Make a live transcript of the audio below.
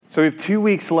So we have 2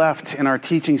 weeks left in our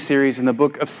teaching series in the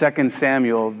book of 2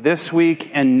 Samuel, this week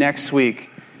and next week.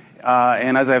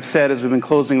 And as I've said, as we've been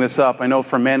closing this up, I know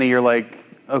for many you're like,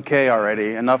 okay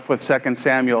already, enough with 2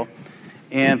 Samuel.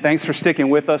 And thanks for sticking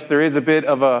with us. There is a bit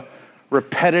of a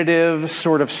repetitive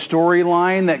sort of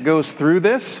storyline that goes through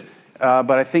this,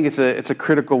 but I think it's a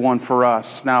critical one for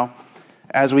us. Now,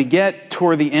 as we get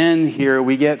toward the end here,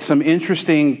 we get some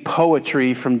interesting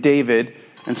poetry from David.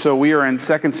 And so we are in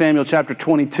 2 Samuel chapter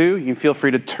 22. You can feel free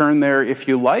to turn there if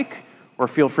you like, or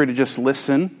feel free to just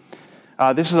listen.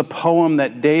 This is a poem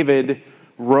that David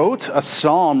wrote, a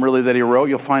psalm really that he wrote.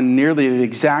 You'll find nearly the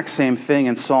exact same thing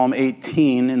in Psalm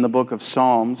 18 in the book of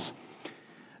Psalms.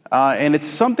 And it's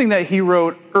something that he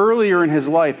wrote earlier in his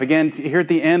life. Again, here at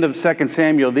the end of 2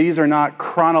 Samuel, these are not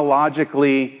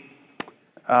chronologically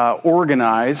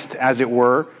organized, as it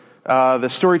were. The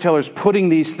storyteller's putting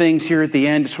these things here at the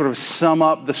end to sort of sum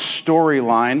up the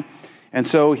storyline. And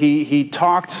so he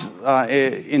talked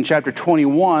in chapter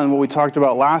 21, what we talked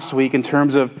about last week, in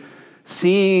terms of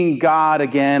seeing God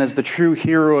again as the true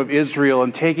hero of Israel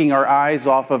and taking our eyes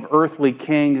off of earthly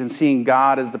kings and seeing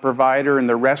God as the provider and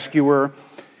the rescuer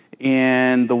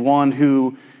and the one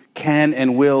who can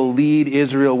and will lead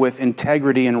Israel with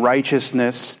integrity and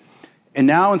righteousness. And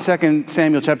now in 2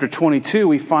 Samuel chapter 22,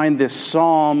 we find this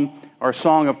psalm or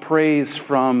song of praise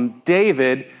from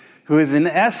David, who is in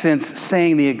essence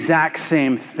saying the exact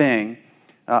same thing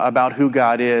about who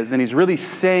God is. And he's really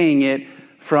saying it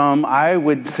from, I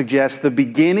would suggest, the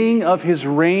beginning of his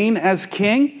reign as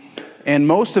king. And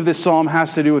most of this psalm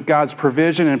has to do with God's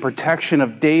provision and protection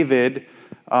of David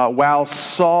while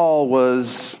Saul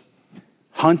was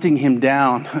hunting him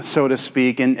down, so to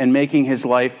speak, and making his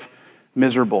life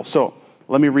miserable. So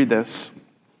let me read this.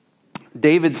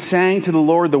 David sang to the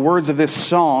Lord the words of this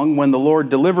song when the Lord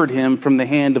delivered him from the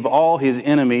hand of all his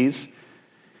enemies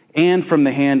and from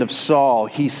the hand of Saul.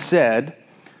 He said,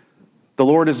 "The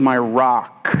Lord is my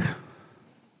rock,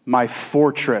 my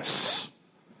fortress,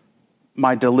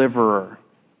 my deliverer.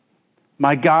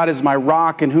 My God is my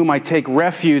rock in whom I take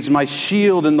refuge, my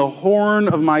shield and the horn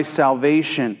of my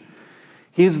salvation.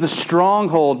 He is the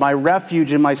stronghold, my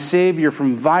refuge and my Savior.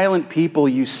 From violent people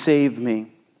you save me.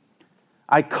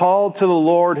 I called to the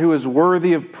Lord who is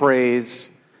worthy of praise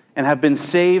and have been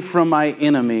saved from my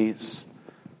enemies.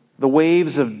 The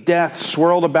waves of death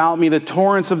swirled about me. The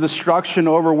torrents of destruction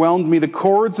overwhelmed me. The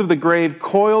cords of the grave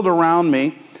coiled around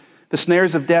me. The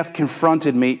snares of death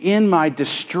confronted me. In my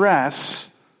distress,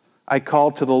 I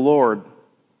called to the Lord.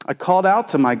 I called out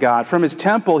to my God. From his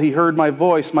temple he heard my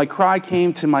voice. My cry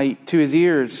came to his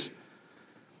ears.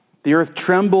 The earth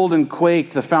trembled and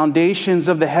quaked. The foundations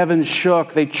of the heavens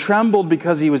shook. They trembled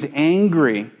because he was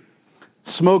angry.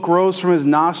 Smoke rose from his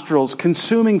nostrils.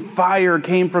 Consuming fire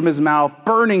came from his mouth.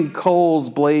 Burning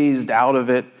coals blazed out of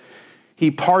it.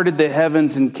 He parted the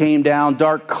heavens and came down.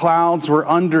 Dark clouds were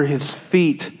under his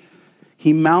feet.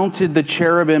 He mounted the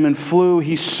cherubim and flew.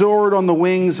 He soared on the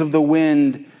wings of the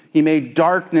wind. He made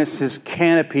darkness his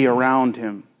canopy around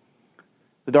him.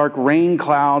 The dark rain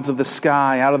clouds of the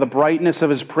sky, out of the brightness of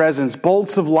his presence,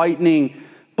 bolts of lightning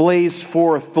blazed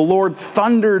forth. The Lord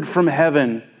thundered from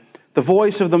heaven. The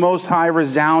voice of the Most High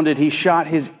resounded. He shot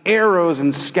his arrows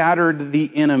and scattered the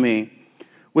enemy.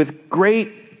 With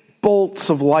great bolts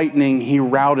of lightning, he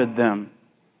routed them.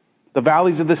 The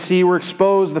valleys of the sea were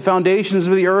exposed. The foundations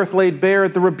of the earth laid bare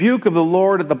at the rebuke of the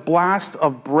Lord, at the blast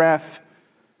of breath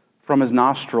from his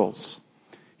nostrils.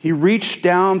 He reached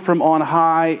down from on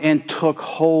high and took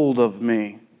hold of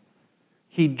me.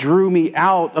 He drew me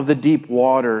out of the deep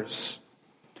waters.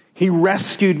 He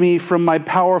rescued me from my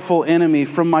powerful enemy,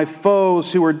 from my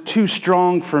foes who were too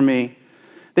strong for me.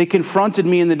 They confronted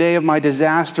me in the day of my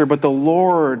disaster, but the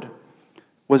Lord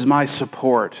was my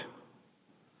support.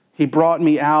 He brought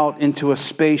me out into a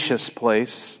spacious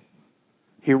place.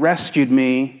 He rescued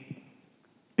me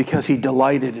because he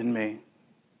delighted in me.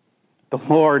 The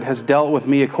Lord has dealt with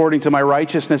me according to my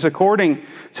righteousness, according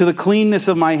to the cleanness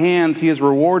of my hands. He has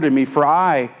rewarded me, for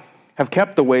I have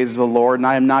kept the ways of the Lord, and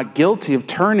I am not guilty of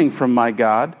turning from my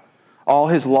God. All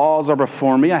his laws are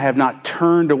before me. I have not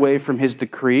turned away from his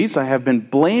decrees. I have been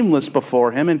blameless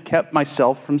before him and kept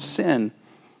myself from sin.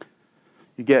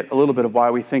 You get a little bit of why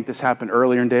we think this happened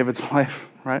earlier in David's life,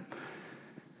 right?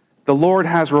 The Lord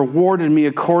has rewarded me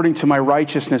according to my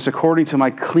righteousness, according to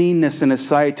my cleanness in his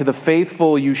sight. To the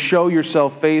faithful, you show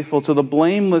yourself faithful. To the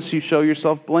blameless, you show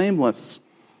yourself blameless.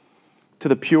 To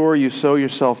the pure, you show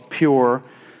yourself pure.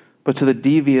 But to the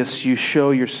devious, you show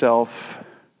yourself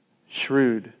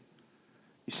shrewd.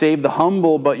 You save the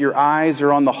humble, but your eyes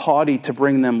are on the haughty to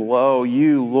bring them low.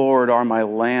 You, Lord, are my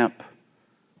lamp.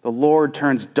 The Lord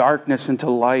turns darkness into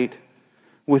light.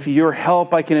 With your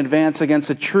help, I can advance against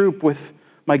a troop. With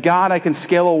my God, I can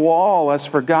scale a wall. As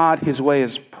for God, his way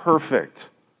is perfect.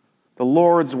 The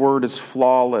Lord's word is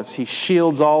flawless. He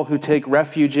shields all who take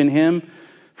refuge in him.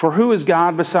 For who is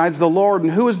God besides the Lord?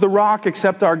 And who is the rock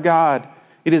except our God?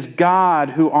 It is God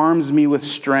who arms me with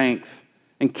strength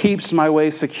and keeps my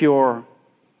way secure.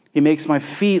 He makes my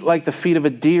feet like the feet of a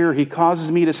deer. He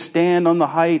causes me to stand on the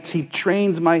heights. He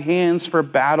trains my hands for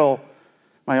battle.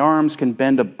 My arms can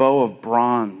bend a bow of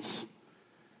bronze.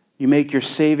 You make your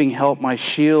saving help my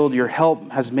shield. Your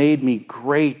help has made me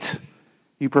great.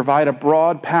 You provide a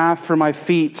broad path for my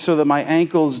feet so that my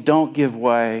ankles don't give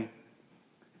way.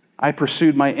 I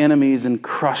pursued my enemies and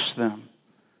crushed them.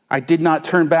 I did not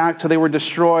turn back till they were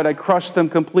destroyed. I crushed them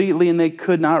completely and they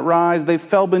could not rise. They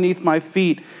fell beneath my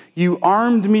feet. You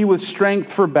armed me with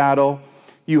strength for battle.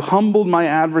 You humbled my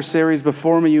adversaries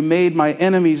before me. You made my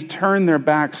enemies turn their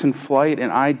backs in flight,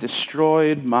 and I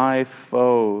destroyed my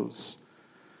foes.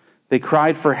 They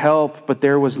cried for help, but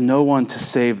there was no one to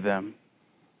save them.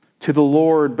 To the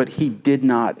Lord, but he did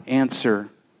not answer.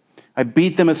 I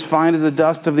beat them as fine as the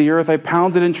dust of the earth. I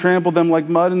pounded and trampled them like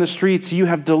mud in the streets. You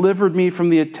have delivered me from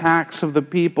the attacks of the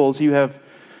peoples. You have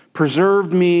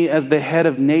preserved me as the head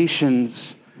of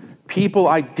nations. People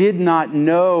I did not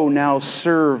know now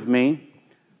serve me.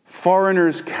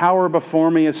 Foreigners cower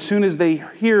before me. As soon as they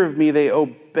hear of me, they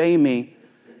obey me.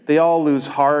 They all lose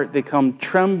heart. They come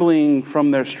trembling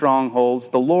from their strongholds.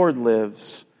 The Lord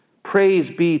lives. Praise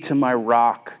be to my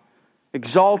rock.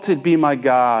 Exalted be my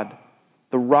God,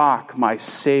 the rock, my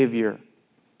Savior.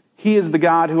 He is the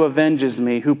God who avenges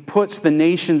me, who puts the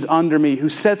nations under me, who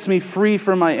sets me free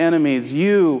from my enemies.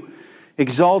 You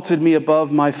exalted me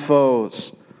above my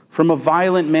foes. From a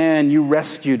violent man you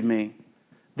rescued me.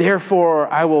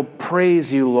 Therefore I will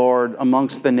praise you, Lord,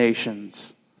 amongst the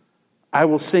nations. I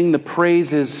will sing the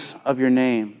praises of your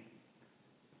name.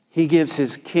 He gives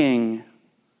his king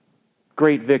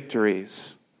great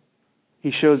victories. He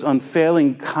shows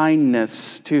unfailing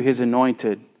kindness to his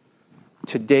anointed,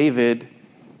 to David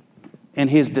and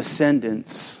his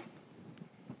descendants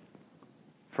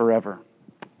forever.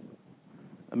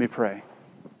 Let me pray.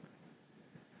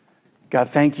 God,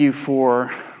 thank you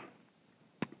for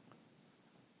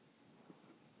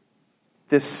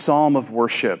this psalm of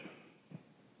worship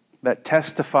that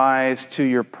testifies to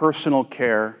your personal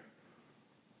care,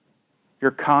 your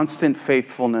constant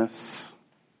faithfulness,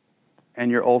 and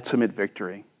your ultimate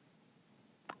victory.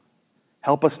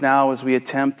 Help us now as we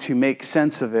attempt to make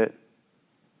sense of it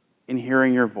in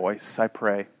hearing your voice, I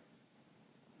pray.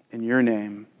 In your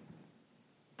name,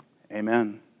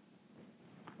 amen.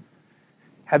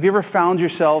 Have you ever found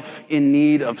yourself in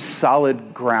need of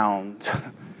solid ground?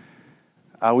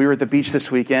 We were at the beach this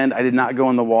weekend. I did not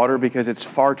go in the water because it's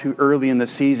far too early in the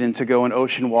season to go in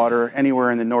ocean water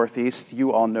anywhere in the Northeast.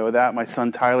 You all know that. My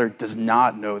son Tyler does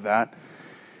not know that.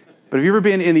 But have you ever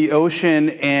been in the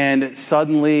ocean and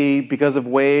suddenly, because of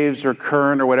waves or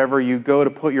current or whatever, you go to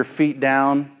put your feet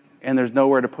down and there's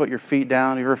nowhere to put your feet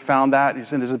down? Have you ever found that?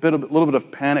 There's a little bit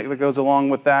of panic that goes along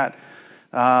with that.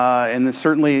 And there's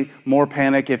certainly more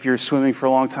panic if you're swimming for a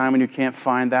long time and you can't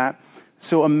find that.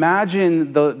 So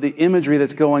imagine the imagery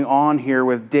that's going on here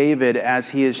with David as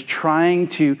he is trying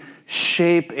to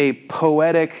shape a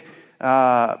poetic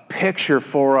picture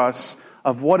for us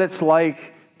of what it's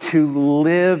like to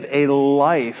live a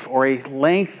life or a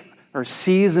length or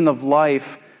season of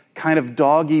life kind of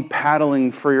doggy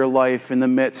paddling for your life in the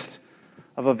midst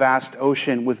of a vast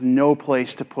ocean with no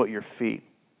place to put your feet.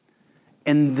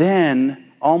 And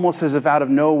then, almost as if out of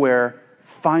nowhere,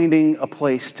 finding a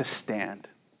place to stand.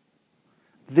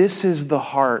 This is the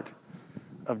heart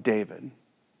of David.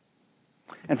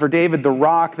 And for David, the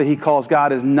rock that he calls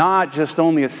God is not just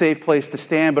only a safe place to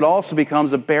stand, but also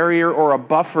becomes a barrier or a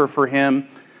buffer for him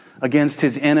against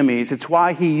his enemies. It's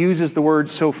why he uses the word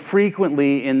so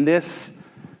frequently in this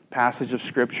passage of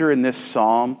Scripture, in this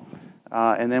psalm,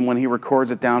 and then when he records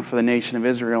it down for the nation of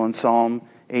Israel in Psalm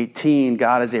 18,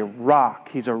 God is a rock,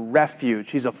 he's a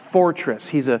refuge, he's a fortress,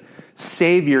 he's a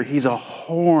savior, he's a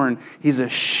horn, he's a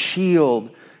shield.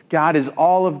 God is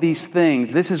all of these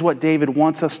things. This is what David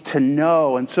wants us to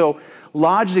know. And so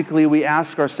logically we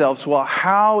ask ourselves, well,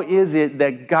 how is it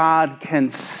that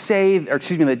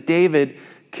that David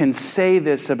can say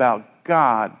this about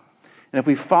God? And if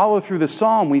we follow through the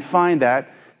psalm, we find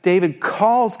that David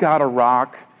calls God a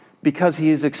rock because he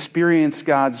has experienced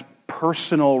God's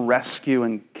personal rescue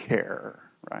and care,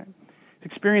 right? He's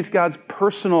experienced God's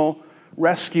personal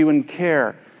rescue and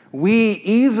care. We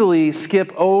easily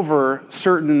skip over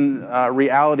certain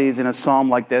realities in a psalm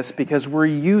like this because we're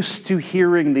used to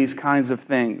hearing these kinds of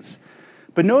things.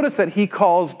 But notice that he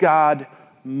calls God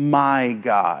my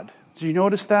God. Did you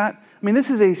notice that? I mean, this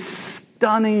is a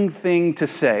stunning thing to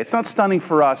say. It's not stunning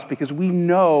for us because we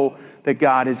know that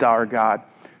God is our God.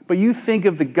 But you think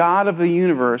of the God of the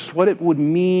universe, what it would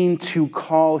mean to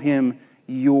call him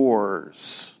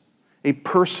yours, a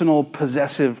personal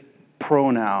possessive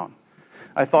pronoun.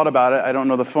 I thought about it. I don't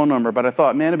know the phone number, but I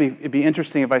thought, man, it'd be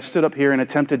interesting if I stood up here and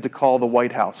attempted to call the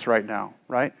White House right now,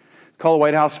 right? Call the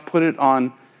White House, put it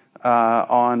on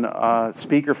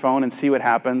speakerphone and see what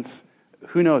happens.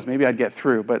 Who knows? Maybe I'd get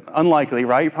through, but unlikely,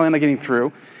 right? You're probably not getting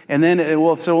through. And then,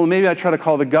 maybe I'd try to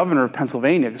call the governor of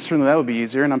Pennsylvania, because certainly that would be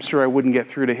easier, and I'm sure I wouldn't get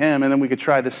through to him. And then we could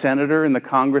try the senator and the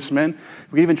congressman.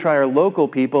 We could even try our local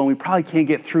people, and we probably can't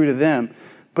get through to them.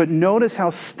 But notice how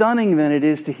stunning then it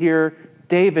is to hear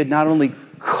David not only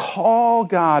call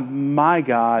God my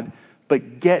God,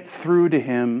 but get through to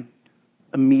him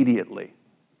immediately.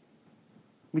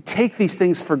 We take these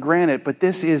things for granted, but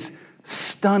this is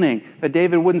stunning that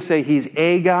David wouldn't say he's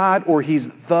a God or he's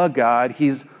the God.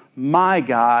 He's my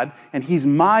God, and he's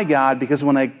my God because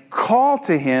when I call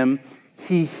to him,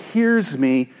 he hears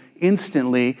me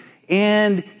instantly,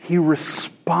 and he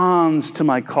responds to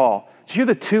my call. Did you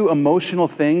hear the two emotional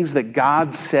things that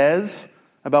God says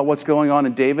about what's going on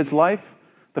in David's life?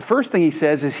 The first thing he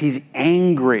says is he's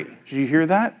angry. Did you hear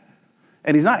that?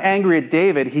 And he's not angry at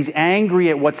David, he's angry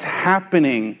at what's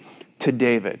happening to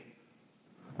David.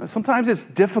 Sometimes it's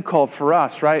difficult for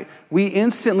us, right? We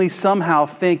instantly somehow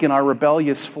think in our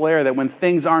rebellious flair that when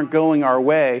things aren't going our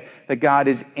way, that God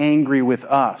is angry with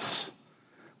us.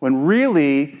 When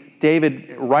really,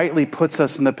 David rightly puts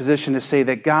us in the position to say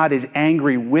that God is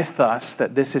angry with us,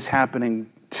 that this is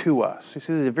happening to us. You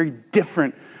see, there's a very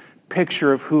different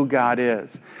picture of who God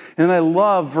is. And I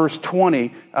love verse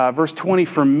 20. Verse 20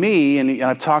 for me, and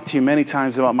I've talked to you many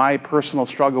times about my personal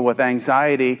struggle with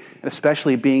anxiety, and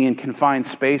especially being in confined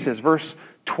spaces. Verse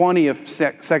 20 of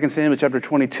 2 Samuel chapter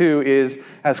 22 is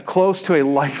as close to a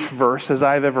life verse as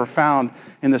I've ever found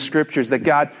in the scriptures, that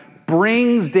God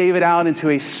brings David out into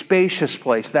a spacious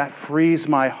place. That frees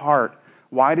my heart.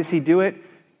 Why does he do it?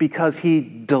 Because he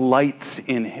delights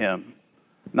in him.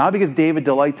 Not because David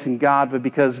delights in God, but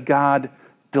because God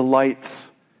delights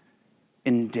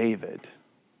in David,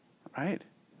 right?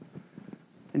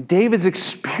 And David's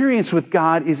experience with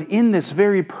God is in this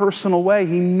very personal way.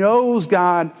 He knows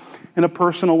God in a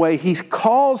personal way. He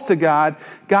calls to God.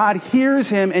 God hears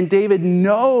him, and David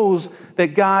knows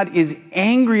that God is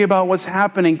angry about what's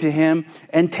happening to him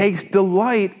and takes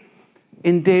delight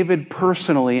in David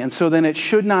personally. And so then it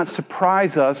should not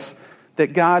surprise us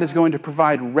that God is going to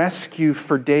provide rescue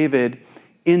for David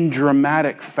in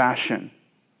dramatic fashion.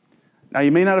 Now,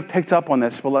 you may not have picked up on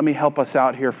this, but let me help us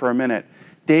out here for a minute.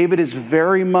 David is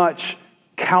very much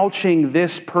couching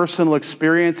this personal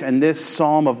experience and this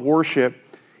psalm of worship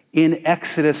in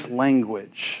Exodus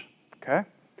language. Okay?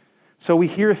 So we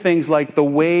hear things like the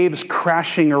waves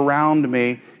crashing around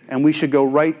me, and we should go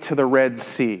right to the Red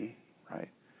Sea, right?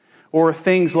 Or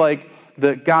things like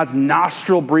God's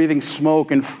nostril breathing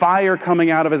smoke and fire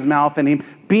coming out of his mouth and him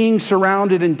being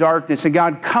surrounded in darkness and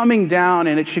God coming down,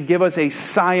 and it should give us a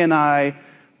Sinai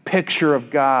picture of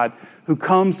God who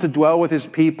comes to dwell with his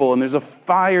people, and there's a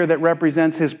fire that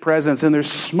represents his presence, and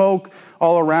there's smoke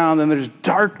all around, and there's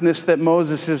darkness that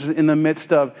Moses is in the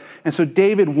midst of. And so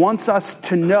David wants us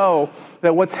to know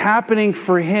that what's happening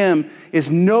for him is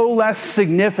no less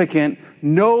significant,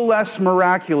 no less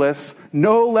miraculous,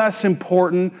 no less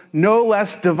important, no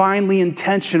less divinely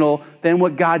intentional than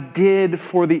what God did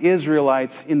for the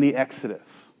Israelites in the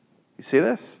Exodus. You see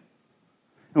this?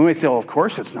 And we may say, well, of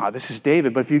course it's not. This is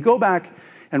David. But if you go back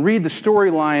and read the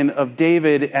storyline of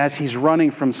David as he's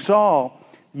running from Saul,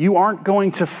 you aren't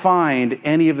going to find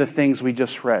any of the things we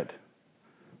just read.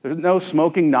 There's no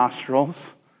smoking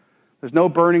nostrils. There's no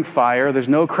burning fire. There's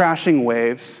no crashing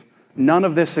waves. None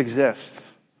of this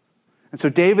exists. And so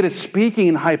David is speaking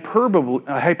in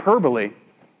hyperbole.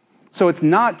 So it's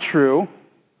not true,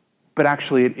 but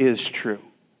actually it is true.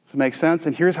 Does it make sense?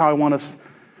 And here's how I want us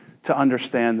to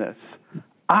understand this.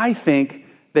 I think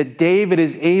that David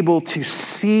is able to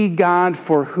see God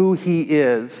for who he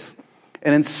is,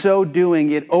 and in so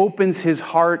doing, it opens his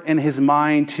heart and his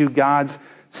mind to God's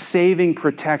saving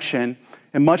protection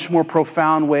in much more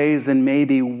profound ways than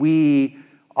maybe we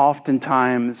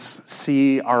oftentimes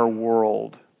see our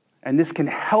world. And this can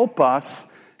help us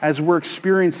as we're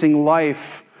experiencing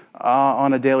life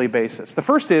on a daily basis. The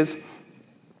first is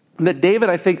that David,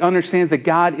 I think, understands that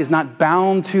God is not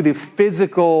bound to the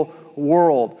physical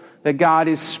world, that God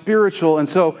is spiritual, and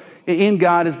so in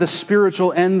God is the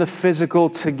spiritual and the physical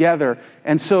together.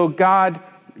 And so God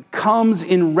comes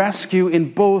in rescue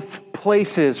in both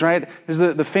places, right? There's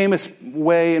the famous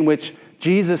way in which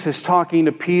Jesus is talking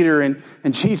to Peter, and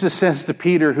Jesus says to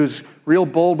Peter, who's real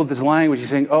bold with his language, he's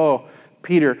saying, "Oh,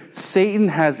 Peter, Satan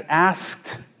has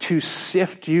asked to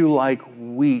sift you like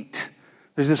wheat."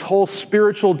 There's this whole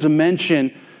spiritual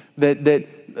dimension that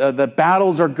the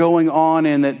battles are going on,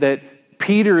 and that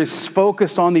Peter is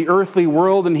focused on the earthly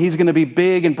world, and he's going to be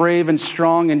big and brave and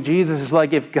strong. And Jesus is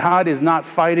like, if God is not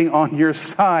fighting on your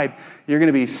side, you're going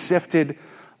to be sifted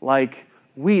like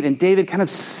wheat. And David kind of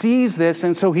sees this,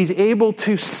 and so he's able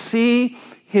to see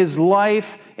his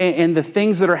life and the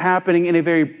things that are happening in a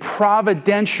very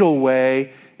providential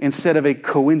way instead of a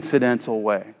coincidental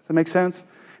way. Does that make sense?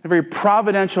 In a very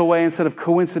providential way instead of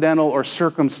coincidental or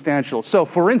circumstantial. So,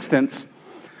 for instance,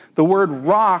 the word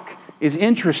rock is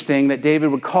interesting that David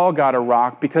would call God a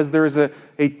rock, because there is a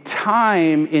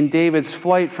time in David's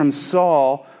flight from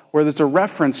Saul where there's a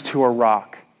reference to a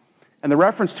rock. And the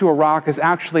reference to a rock is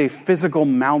actually a physical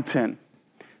mountain.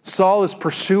 Saul is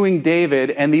pursuing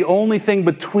David, and the only thing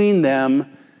between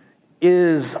them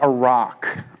is a rock,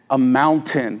 a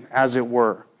mountain, as it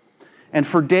were. And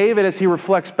for David, as he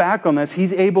reflects back on this,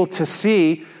 he's able to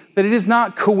see that it is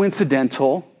not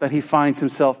coincidental that he finds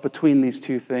himself between these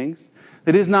two things.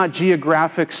 It is not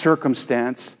geographic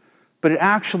circumstance, but it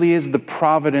actually is the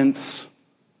providence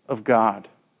of God.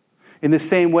 In the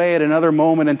same way, at another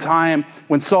moment in time,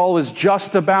 when Saul is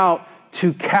just about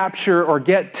to capture or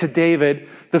get to David,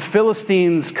 the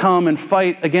Philistines come and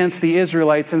fight against the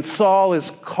Israelites, and Saul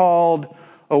is called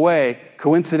away.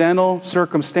 Coincidental,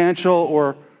 circumstantial,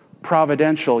 or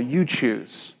providential? You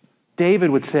choose. David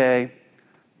would say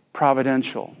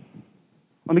providential.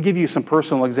 Let me give you some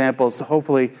personal examples to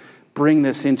hopefully bring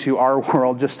this into our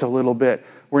world just a little bit.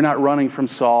 We're not running from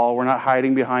Saul. We're not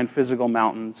hiding behind physical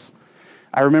mountains.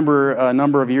 I remember a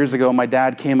number of years ago, my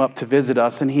dad came up to visit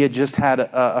us, and he had just had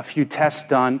a few tests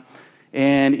done.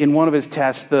 And in one of his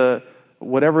tests,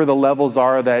 whatever the levels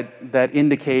are that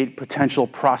indicate potential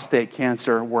prostate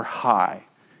cancer were high.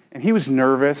 And he was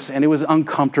nervous, and it was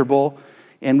uncomfortable.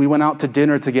 And we went out to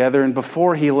dinner together. And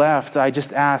before he left, I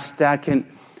just asked, "Dad,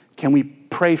 can we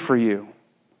pray for you?"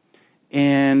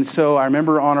 And so I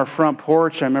remember on our front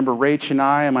porch, I remember Rach and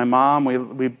I and my mom,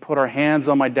 we put our hands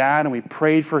on my dad and we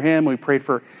prayed for him. We prayed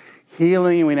for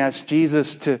healing, and we asked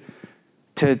Jesus to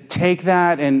take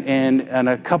that. And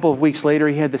a couple of weeks later,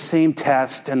 he had the same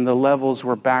test, and the levels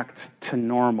were back to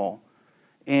normal.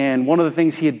 And one of the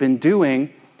things he had been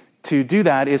doing to do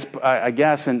that is, I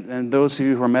guess, and those of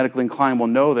you who are medically inclined will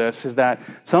know this, is that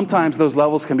sometimes those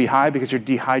levels can be high because you're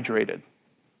dehydrated,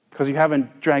 because you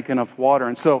haven't drank enough water.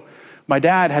 And so my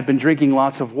dad had been drinking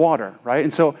lots of water, right?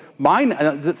 And so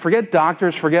forget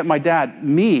doctors, forget my dad.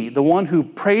 Me, the one who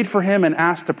prayed for him and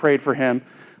asked to pray for him,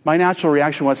 my natural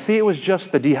reaction was, it was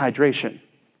just the dehydration,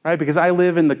 right? Because I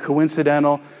live in the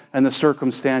coincidental and the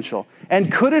circumstantial.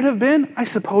 And could it have been? I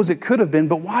suppose it could have been,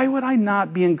 but why would I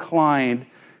not be inclined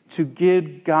to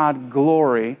give God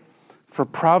glory for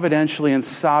providentially and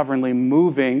sovereignly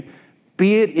moving,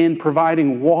 be it in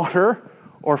providing water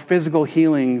or physical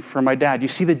healing for my dad? You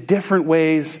see the different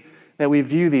ways that we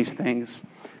view these things.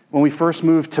 When we first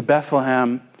moved to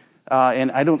Bethlehem,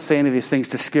 and I don't say any of these things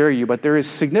to scare you, but there is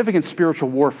significant spiritual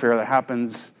warfare that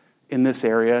happens in this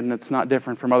area, and it's not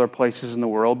different from other places in the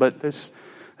world, but there's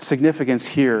significance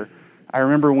here. I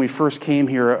remember when we first came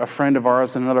here, a friend of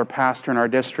ours and another pastor in our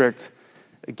district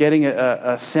getting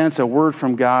a sense, a word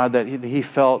from God that he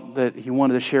felt that he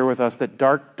wanted to share with us, that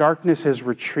darkness is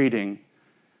retreating.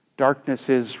 Darkness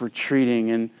is retreating.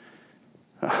 And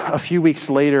a few weeks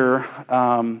later,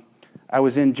 I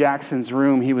was in Jackson's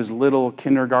room. He was little,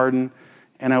 kindergarten,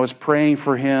 and I was praying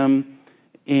for him.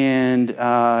 And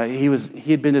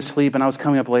he had been to sleep, and I was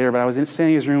coming up later, but I was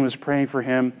standing in his room, was praying for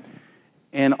him.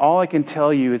 And all I can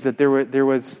tell you is that there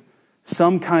was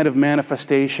some kind of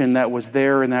manifestation that was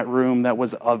there in that room that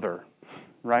was other,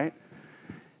 right?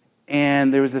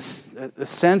 And there was a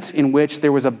sense in which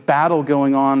there was a battle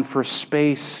going on for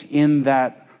space in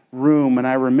that room. And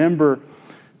I remember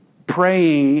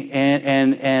praying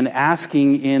and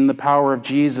asking in the power of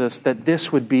Jesus that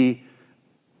this would be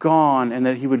gone and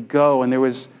that he would go. And there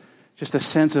was just a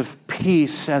sense of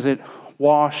peace as it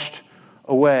washed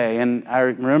away. And I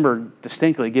remember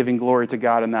distinctly giving glory to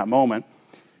God in that moment.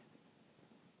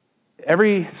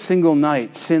 Every single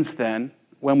night since then,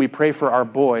 when we pray for our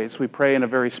boys, we pray in a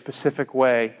very specific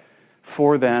way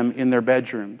for them in their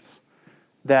bedrooms,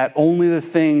 that only the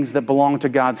things that belong to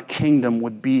God's kingdom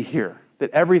would be here,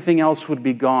 that everything else would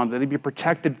be gone, that they'd be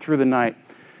protected through the night.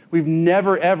 We've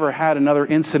never, ever had another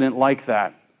incident like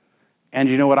that. And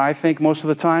you know what I think most of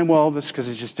the time? Well, that's because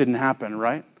it just didn't happen,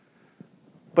 right?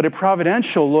 But a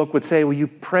providential look would say, well, you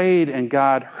prayed and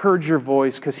God heard your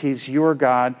voice because he's your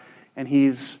God. and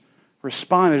he's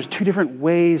responding. There's two different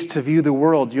ways to view the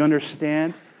world. Do you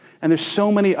understand? And there's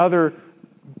so many other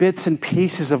bits and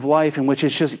pieces of life in which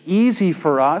it's just easy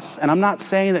for us, and I'm not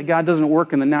saying that God doesn't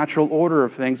work in the natural order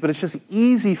of things, but it's just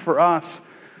easy for us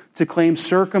to claim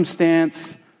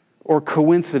circumstance or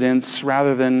coincidence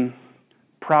rather than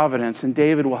providence. And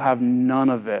David will have none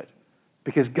of it,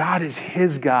 because God is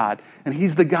his God, and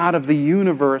he's the God of the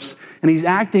universe, and he's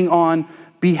acting on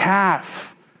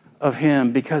behalf of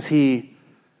him because he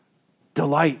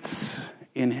delights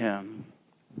in him.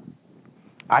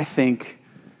 I think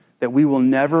that we will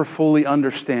never fully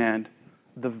understand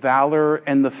the valor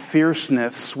and the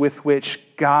fierceness with which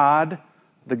God,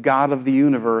 the God of the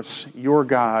universe, your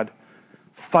God,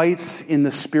 fights in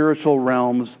the spiritual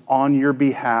realms on your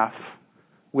behalf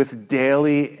with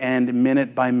daily and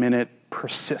minute-by-minute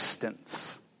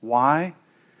persistence. Why?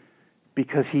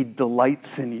 Because he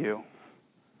delights in you.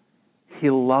 He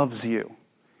loves you.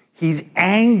 He's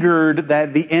angered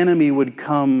that the enemy would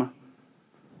come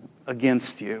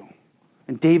against you.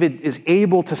 And David is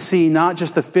able to see not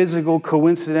just the physical,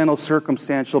 coincidental,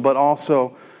 circumstantial, but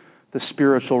also the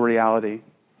spiritual reality.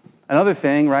 Another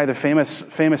thing, right, the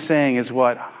famous saying is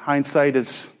what? Hindsight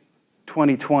is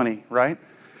 20/20, right?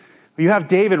 You have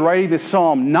David writing this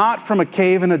psalm not from a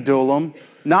cave in Adullam,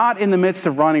 not in the midst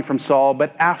of running from Saul,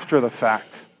 but after the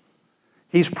fact.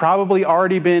 He's probably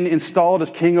already been installed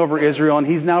as king over Israel, and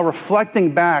he's now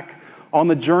reflecting back on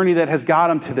the journey that has got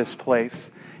him to this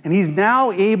place. And he's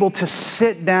now able to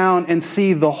sit down and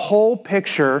see the whole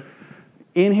picture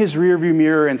in his rearview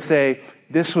mirror and say,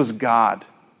 this was God.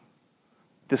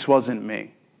 This wasn't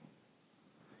me.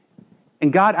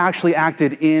 And God actually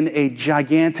acted in a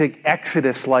gigantic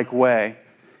Exodus-like way,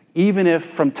 even if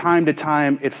from time to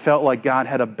time it felt like God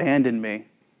had abandoned me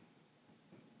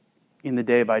in the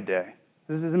day by day.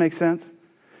 Does it make sense?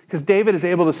 Because David is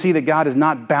able to see that God is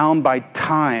not bound by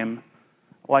time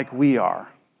like we are.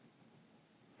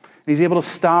 He's able to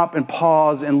stop and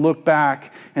pause and look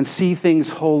back and see things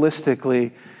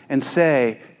holistically and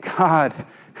say, God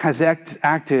has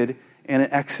acted in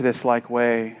an Exodus-like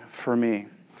way for me.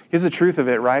 Here's the truth of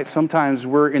it, right? Sometimes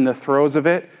we're in the throes of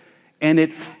it, and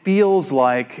it feels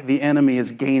like the enemy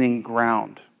is gaining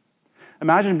ground.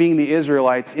 Imagine being the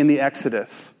Israelites in the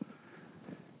Exodus.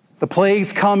 The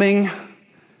plague's coming,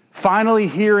 finally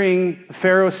hearing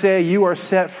Pharaoh say, you are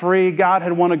set free. God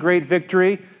had won a great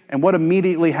victory. And what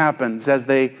immediately happens as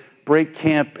they break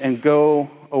camp and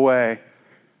go away?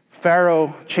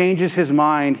 Pharaoh changes his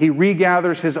mind. He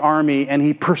regathers his army and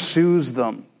he pursues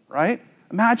them, right?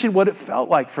 Imagine what it felt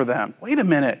like for them. Wait a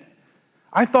minute.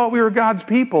 I thought we were God's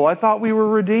people. I thought we were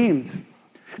redeemed.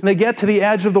 And they get to the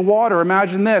edge of the water.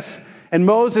 Imagine this. And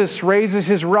Moses raises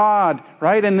his rod,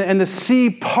 right? And the sea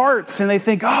parts and they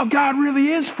think, oh, God really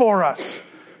is for us.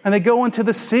 And they go into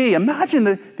the sea. Imagine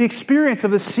the experience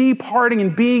of the sea parting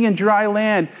and being in dry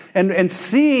land and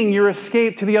seeing your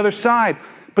escape to the other side.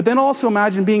 But then also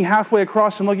imagine being halfway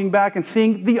across and looking back and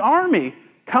seeing the army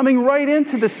coming right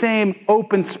into the same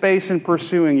open space and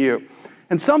pursuing you.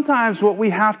 And sometimes what we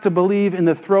have to believe in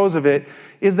the throes of it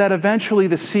is that eventually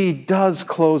the sea does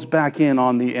close back in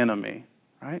on the enemy,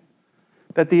 right?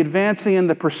 That the advancing and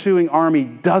the pursuing army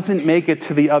doesn't make it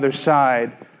to the other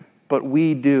side, but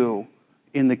we do.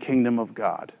 In the kingdom of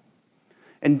God.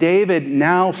 And David,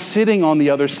 now sitting on the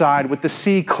other side with the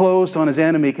sea closed on his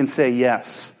enemy, can say,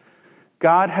 yes,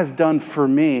 God has done for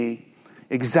me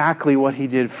exactly what he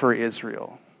did for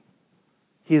Israel.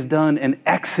 He has done an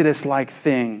Exodus-like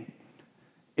thing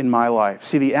in my life.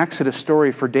 See, the Exodus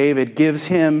story for David gives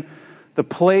him the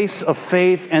place of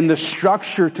faith and the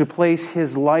structure to place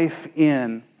his life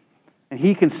in. And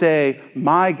he can say,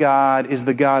 my God is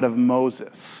the God of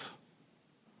Moses.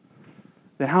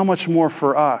 Then how much more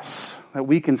for us that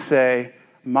we can say,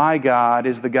 my God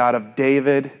is the God of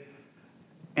David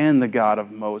and the God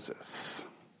of Moses.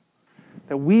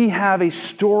 That we have a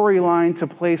storyline to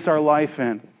place our life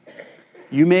in.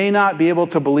 You may not be able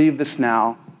to believe this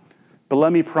now, but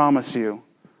let me promise you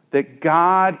that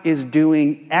God is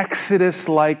doing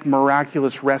Exodus-like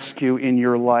miraculous rescue in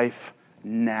your life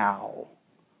now.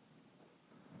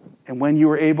 And when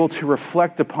you are able to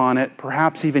reflect upon it,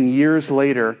 perhaps even years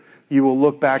later, you will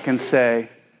look back and say,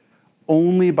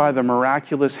 only by the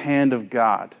miraculous hand of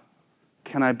God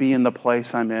can I be in the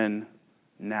place I'm in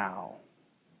now.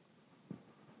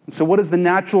 And so what is the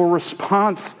natural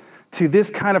response to this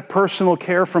kind of personal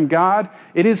care from God?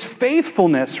 It is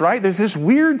faithfulness, right? There's this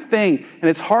weird thing, and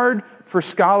it's hard for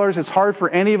scholars, it's hard for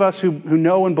any of us who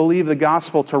know and believe the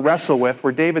gospel to wrestle with,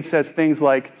 where David says things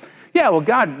like, yeah, well,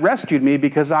 God rescued me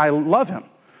because I love him.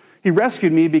 He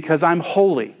rescued me because I'm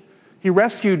holy. He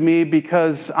rescued me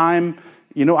because I'm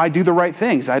I do the right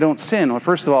things. I don't sin. Well,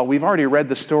 first of all, we've already read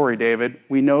the story, David.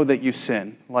 We know that you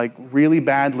sin. Like, really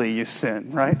badly you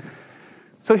sin, right?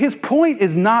 So his point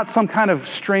is not some kind of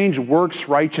strange works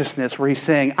righteousness where he's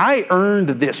saying, I earned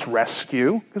this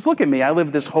rescue. Because look at me, I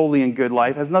live this holy and good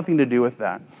life. It has nothing to do with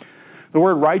that. The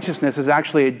word righteousness is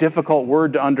actually a difficult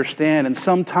word to understand. And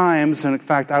sometimes, and in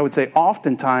fact, I would say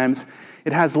oftentimes,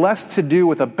 it has less to do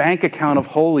with a bank account of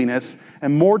holiness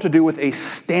and more to do with a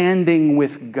standing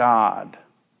with God.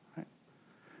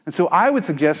 And so I would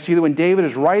suggest to you that when David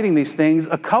is writing these things,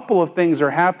 a couple of things are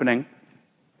happening.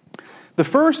 The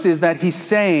first is that he's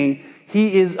saying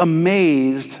he is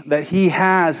amazed that he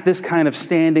has this kind of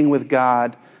standing with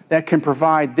God that can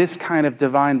provide this kind of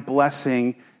divine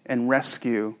blessing and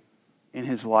rescue in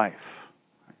his life.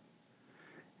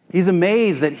 He's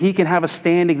amazed that he can have a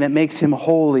standing that makes him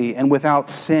holy and without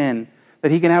sin,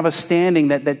 that he can have a standing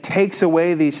that takes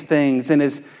away these things and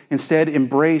is instead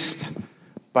embraced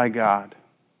by God.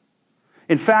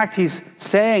 In fact, he's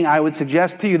saying, I would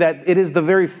suggest to you, that it is the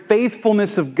very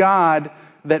faithfulness of God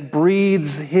that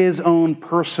breeds his own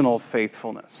personal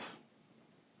faithfulness.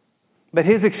 That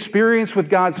his experience with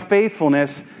God's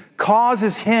faithfulness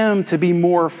causes him to be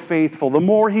more faithful. The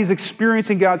more he's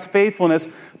experiencing God's faithfulness,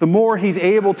 the more he's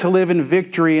able to live in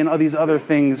victory and all these other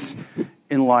things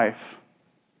in life.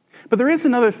 But there is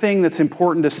another thing that's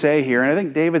important to say here, and I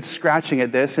think David's scratching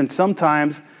at this, and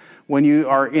sometimes when you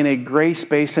are in a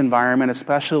grace-based environment,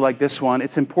 especially like this one,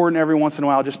 it's important every once in a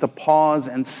while just to pause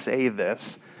and say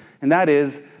this, and that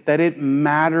is that it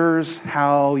matters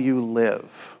how you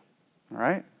live. All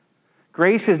right?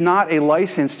 Grace is not a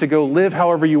license to go live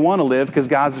however you want to live because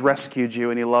God's rescued you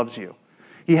and he loves you.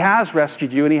 He has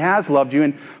rescued you and he has loved you.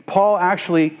 And Paul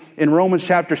actually, in Romans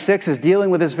chapter 6, is dealing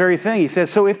with this very thing. He says,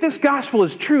 so if this gospel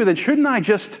is true, then shouldn't I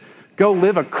just go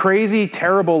live a crazy,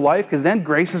 terrible life? Because then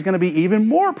grace is going to be even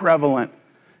more prevalent.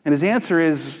 And his answer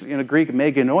is, in Greek,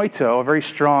 meganoito, a very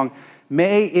strong,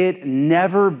 may it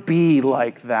never be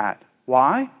like that.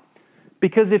 Why?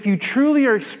 Because if you truly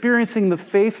are experiencing the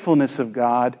faithfulness of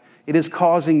God, it is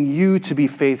causing you to be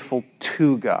faithful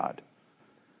to God.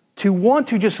 To want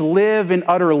to just live in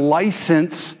utter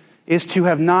license is to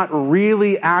have not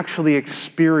really actually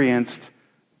experienced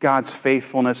God's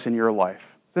faithfulness in your life.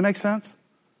 Does that make sense?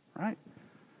 Right?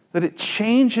 That it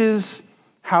changes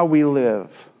how we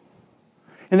live.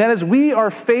 And that as we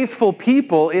are faithful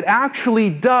people, it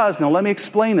actually does, now let me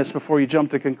explain this before you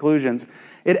jump to conclusions,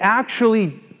 it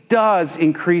actually does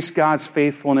increase God's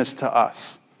faithfulness to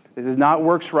us. This is not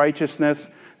works righteousness.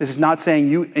 This is not saying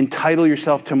you entitle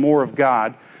yourself to more of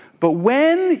God. But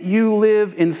when you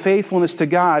live in faithfulness to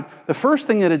God, the first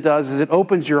thing that it does is it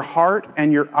opens your heart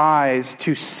and your eyes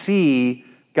to see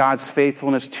God's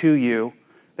faithfulness to you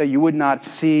that you would not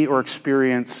see or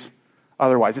experience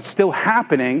otherwise. It's still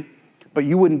happening, but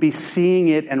you wouldn't be seeing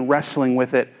it and wrestling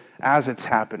with it as it's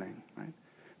happening. Right?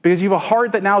 Because you have a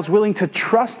heart that now is willing to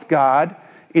trust God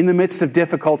in the midst of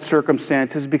difficult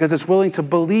circumstances, because it's willing to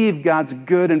believe God's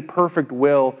good and perfect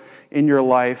will in your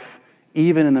life,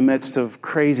 even in the midst of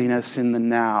craziness in the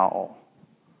now.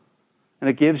 And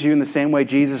it gives you, in the same way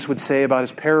Jesus would say about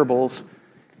his parables,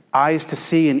 eyes to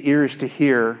see and ears to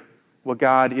hear what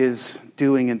God is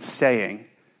doing and saying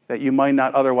that you might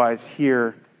not otherwise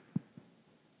hear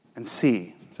and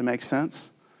see. Does it make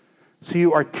sense? So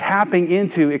you are tapping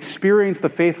into, experience the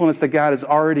faithfulness that God is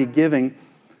already giving.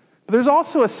 But there's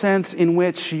also a sense in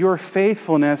which your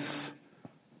faithfulness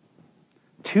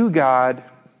to God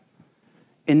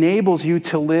enables you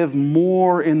to live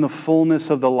more in the fullness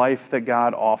of the life that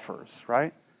God offers,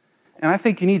 right? And I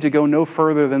think you need to go no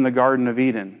further than the Garden of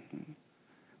Eden.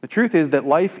 The truth is that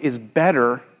life is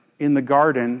better in the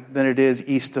garden than it is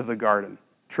east of the garden.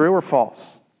 True or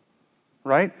false?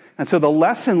 Right? And so the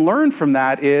lesson learned from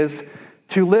that is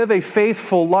to live a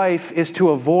faithful life is to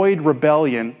avoid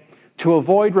rebellion. To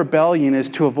avoid rebellion is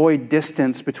to avoid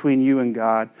distance between you and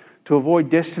God. To avoid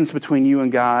distance between you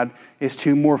and God is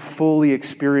to more fully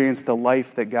experience the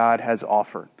life that God has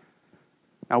offered.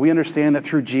 Now, we understand that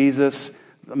through Jesus,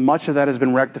 much of that has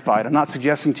been rectified. I'm not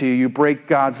suggesting to you, you break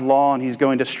God's law and he's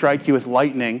going to strike you with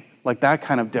lightning, like that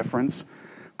kind of difference.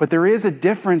 But there is a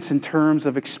difference in terms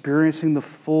of experiencing the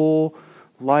full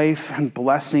life and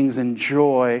blessings and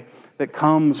joy that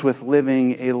comes with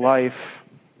living a life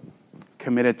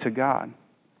committed to God.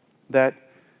 That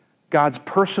God's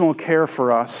personal care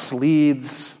for us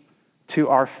leads to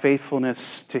our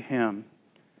faithfulness to him.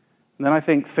 And then I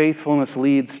think faithfulness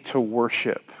leads to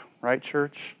worship. Right,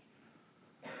 church?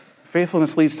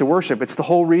 Faithfulness leads to worship. It's the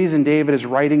whole reason David is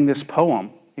writing this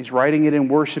poem. He's writing it in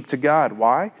worship to God.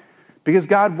 Why? Because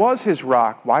God was his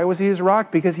rock. Why was he his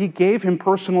rock? Because he gave him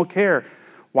personal care.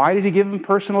 Why did he give him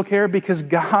personal care? Because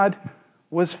God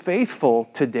was faithful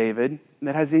to David, and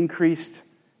that has increased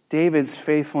David's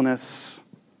faithfulness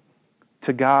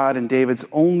to God, and David's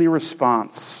only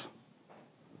response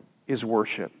is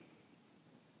worship.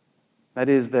 That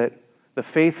is, that the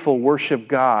faithful worship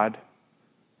God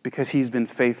because he's been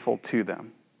faithful to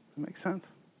them. Does that make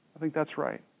sense? I think that's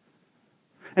right.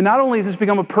 And not only has this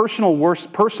become a personal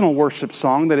worship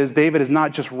song, that is, David is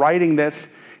not just writing this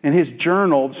in his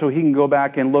journal so he can go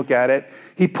back and look at it.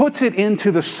 He puts it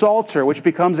into the Psalter, which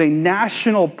becomes a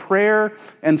national prayer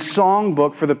and song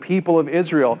book for the people of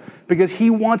Israel, because he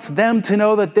wants them to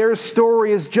know that their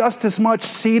story is just as much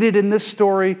seated in this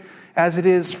story as it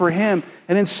is for him.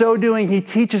 And in so doing, he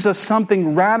teaches us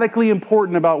something radically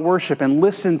important about worship. And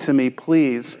listen to me,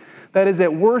 please. That is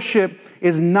that worship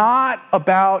is not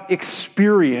about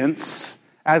experience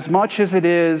as much as it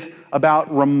is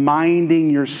about reminding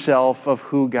yourself of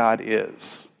who God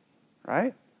is.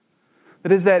 Right?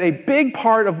 That is that a big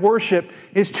part of worship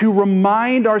is to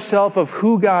remind ourselves of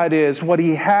who God is, what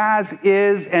he has,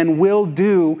 is, and will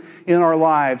do in our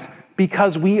lives,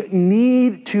 because we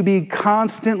need to be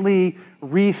constantly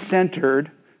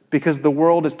recentered because the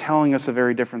world is telling us a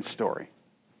very different story.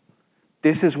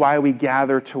 This is why we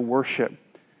gather to worship.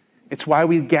 It's why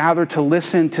we gather to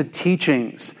listen to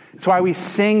teachings. It's why we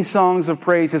sing songs of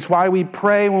praise. It's why we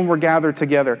pray when we're gathered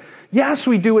together. Yes,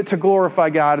 we do it to glorify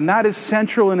God, and that is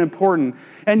central and important.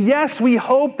 And yes, we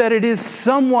hope that it is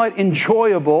somewhat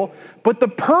enjoyable, but the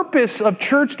purpose of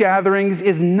church gatherings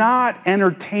is not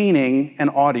entertaining an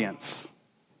audience.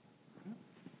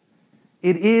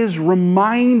 It is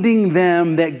reminding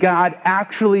them that God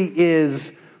actually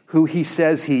is who he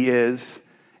says he is,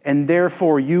 and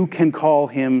therefore you can call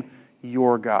him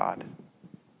your God.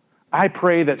 I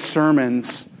pray that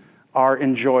sermons are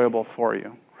enjoyable for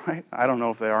you. Right? I don't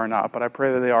know if they are or not, but I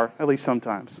pray that they are, at least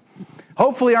sometimes.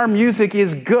 Hopefully our music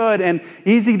is good and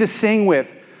easy to sing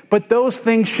with, but those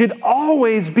things should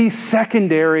always be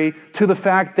secondary to the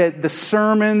fact that the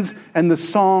sermons and the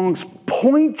songs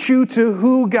point you to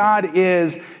who God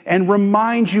is and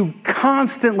remind you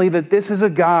constantly that this is a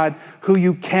God who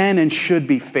you can and should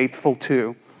be faithful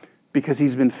to because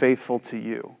he's been faithful to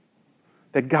you.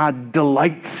 That God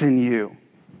delights in you.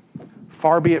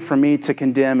 Far be it from me to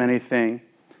condemn anything.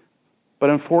 But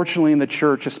unfortunately in the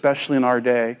church, especially in our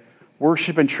day,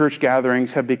 worship and church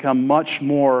gatherings have become much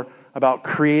more about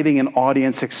creating an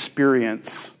audience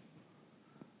experience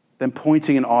than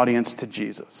pointing an audience to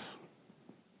Jesus.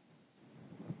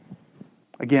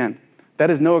 Again, that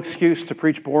is no excuse to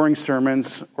preach boring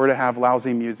sermons or to have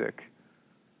lousy music.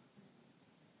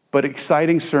 But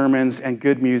exciting sermons and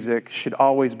good music should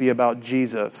always be about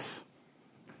Jesus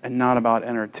and not about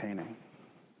entertaining.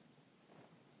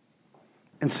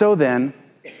 And so then,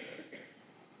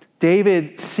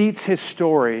 David seats his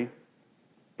story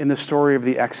in the story of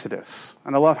the Exodus.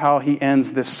 And I love how he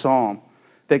ends this psalm,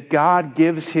 that God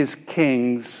gives his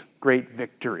kings great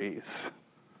victories.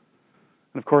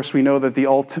 And of course, we know that the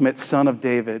ultimate son of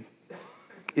David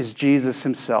is Jesus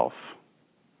himself.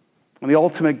 And the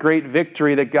ultimate great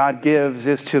victory that God gives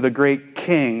is to the great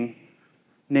king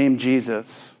named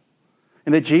Jesus.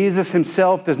 And that Jesus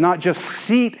himself does not just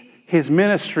seat his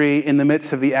ministry in the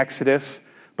midst of the Exodus,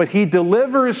 but he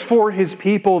delivers for his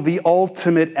people the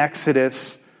ultimate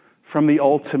exodus from the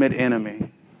ultimate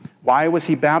enemy. Why was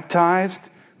he baptized?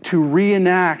 To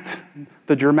reenact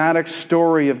the dramatic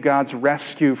story of God's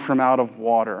rescue from out of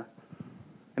water.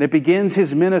 And it begins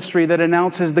his ministry that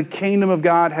announces the kingdom of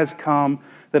God has come,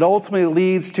 that ultimately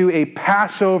leads to a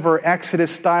Passover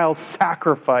Exodus-style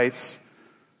sacrifice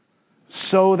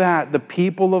so that the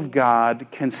people of God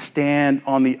can stand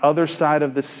on the other side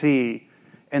of the sea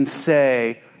and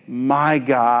say, my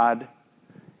God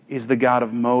is the God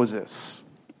of Moses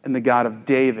and the God of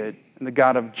David and the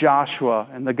God of Joshua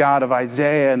and the God of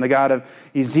Isaiah and the God of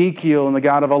Ezekiel and the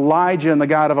God of Elijah and the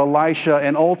God of Elisha,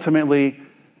 and ultimately,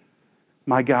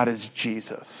 my God is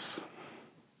Jesus.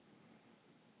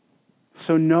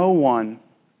 So no one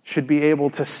should be able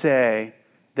to say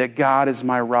that God is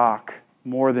my rock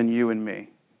more than you and me.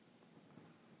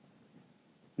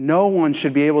 No one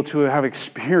should be able to have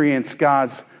experienced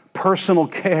God's personal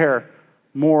care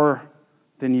more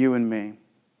than you and me.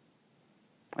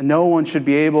 And no one should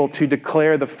be able to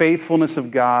declare the faithfulness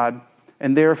of God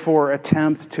and therefore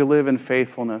attempt to live in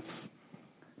faithfulness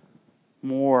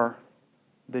more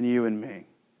than you and me.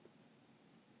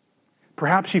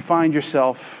 Perhaps you find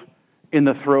yourself in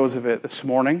the throes of it this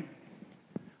morning,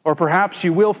 or perhaps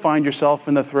you will find yourself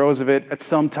in the throes of it at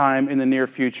some time in the near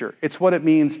future. It's what it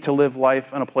means to live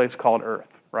life on a place called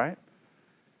Earth, right?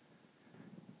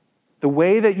 The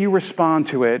way that you respond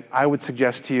to it, I would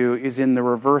suggest to you, is in the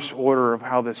reverse order of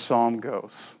how this psalm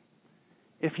goes.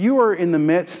 If you are in the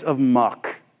midst of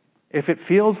muck, if it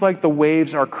feels like the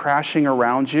waves are crashing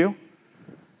around you,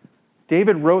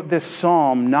 David wrote this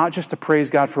psalm not just to praise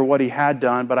God for what he had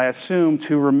done, but I assume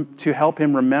to help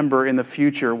him remember in the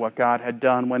future what God had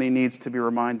done when he needs to be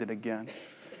reminded again.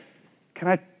 Can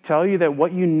I tell you that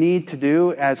what you need to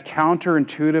do, as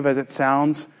counterintuitive as it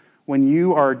sounds, when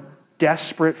you are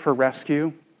desperate for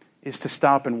rescue, is to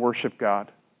stop and worship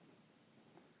God.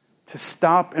 To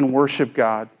stop and worship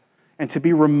God, and to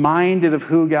be reminded of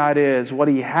who God is, what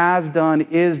he has done,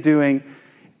 is doing,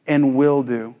 and will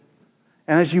do.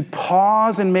 And as you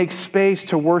pause and make space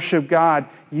to worship God,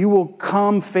 you will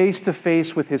come face to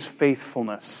face with his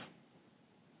faithfulness.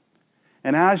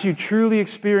 And as you truly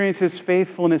experience his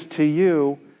faithfulness to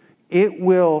you, it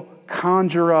will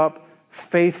conjure up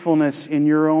faithfulness in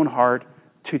your own heart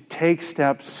to take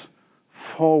steps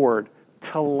forward,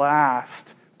 to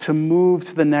last, to move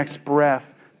to the next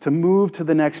breath, to move to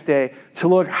the next day, to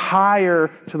look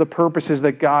higher to the purposes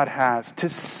that God has, to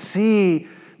see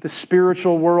the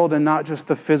spiritual world and not just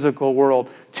the physical world,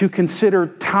 to consider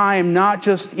time not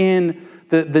just in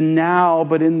the now,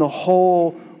 but in the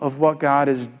whole of what God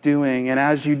is doing. And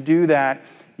as you do that,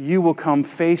 you will come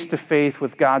face to face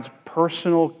with God's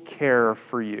personal care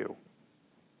for you.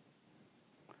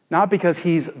 Not because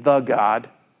he's the God,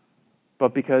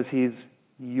 but because he's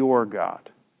your God.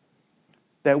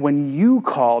 That when you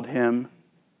called him,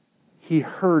 he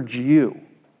heard you.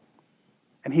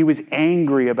 And he was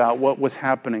angry about what was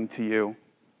happening to you.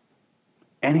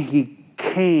 And he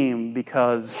came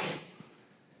because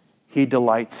he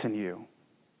delights in you.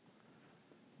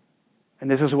 And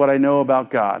this is what I know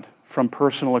about God from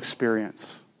personal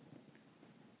experience.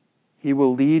 He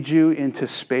will lead you into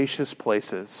spacious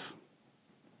places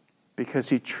because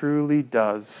he truly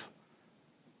does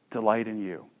delight in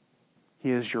you.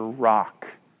 He is your rock,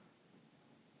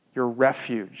 your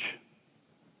refuge,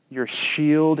 your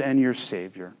shield, and your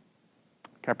Savior.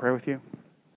 Can I pray with you?